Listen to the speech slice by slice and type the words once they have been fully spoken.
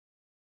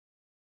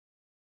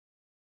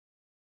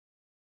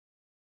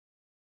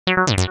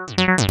Now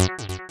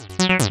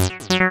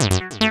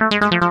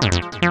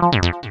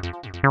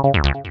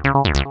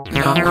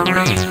the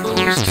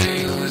rainbow's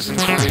tail isn't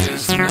quite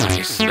as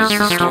nice as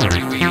the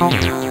story we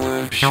knew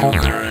of sugar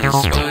and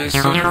spice.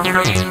 So the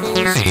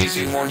rainbow's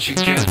easy once you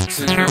get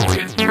to know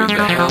it, with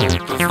the help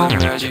of the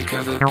magic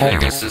of the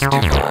Pegasus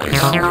device.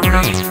 Now the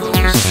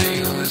rainbow's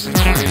tail isn't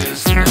quite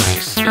as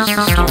nice as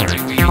the story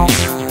we knew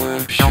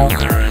of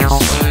sugar and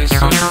spice.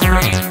 So the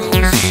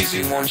rainbow's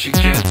easy once you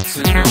get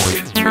to know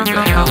it, with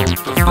the help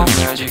of the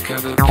magic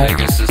of the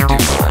Pegasus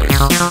device.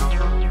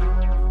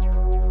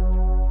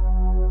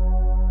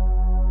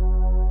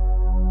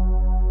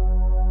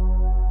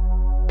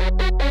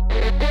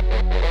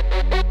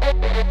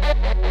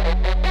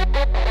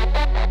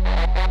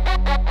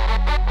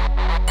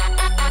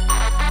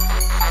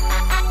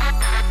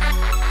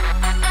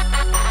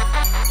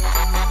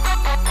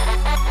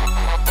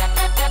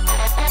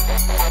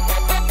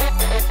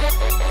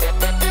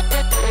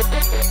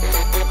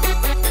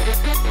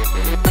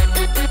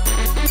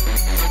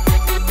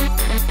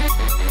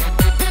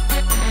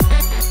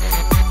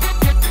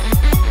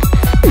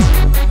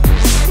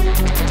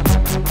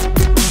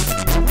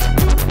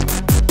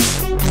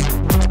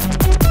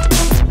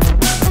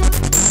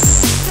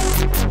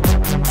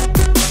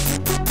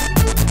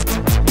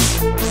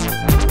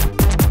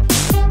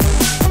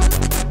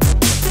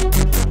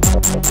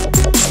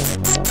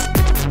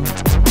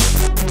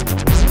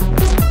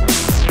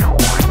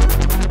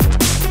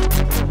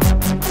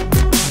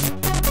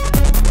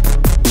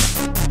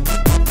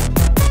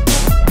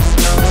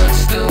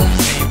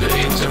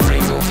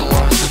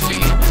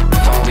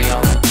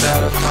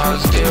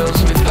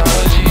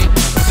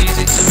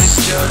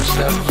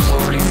 That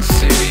floating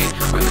city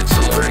with its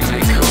alluring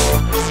decor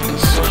and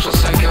social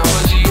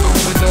psychology, but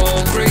with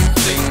all great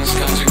things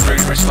comes a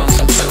great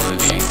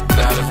responsibility,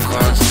 that of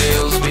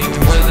Clydesdale's being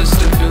weather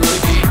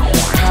stability.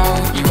 How,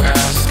 you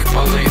ask,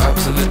 are they up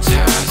to the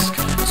task?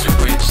 To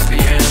which the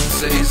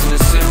answer is in a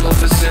simple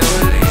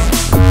facility.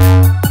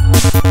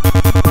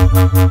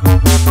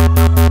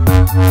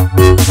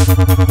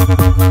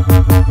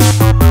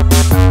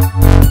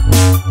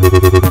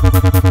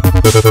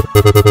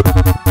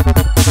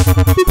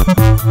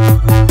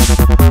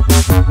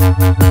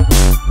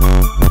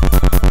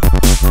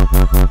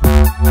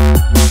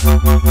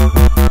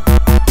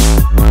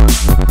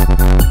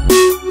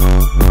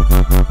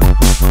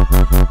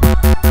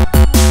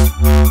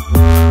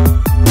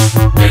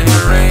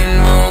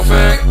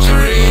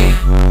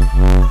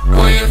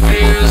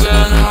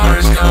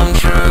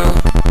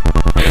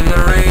 In the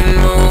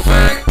rainbow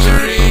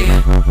factory,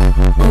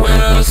 when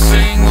a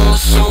single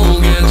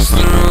soul gets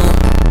through.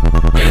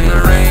 In the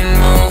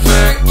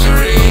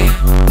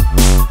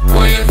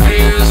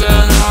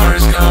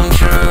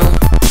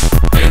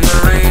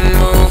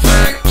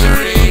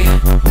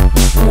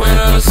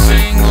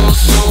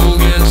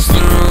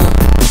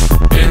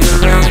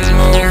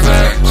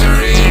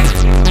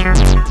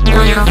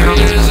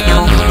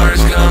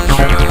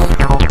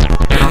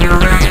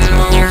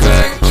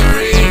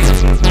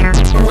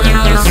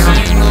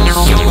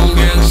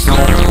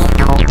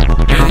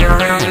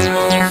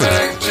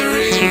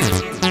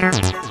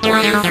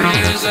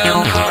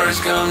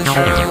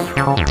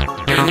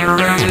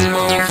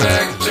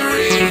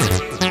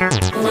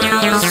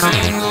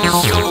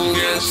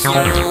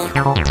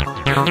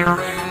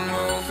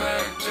rainbow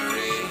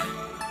factory,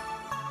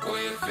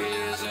 where your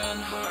fears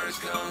and hearts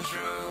come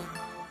true.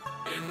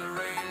 In the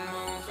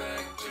rainbow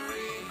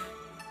factory,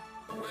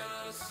 when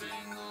a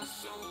single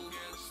soul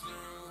gets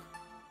through.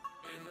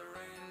 In the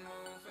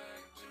rainbow factory.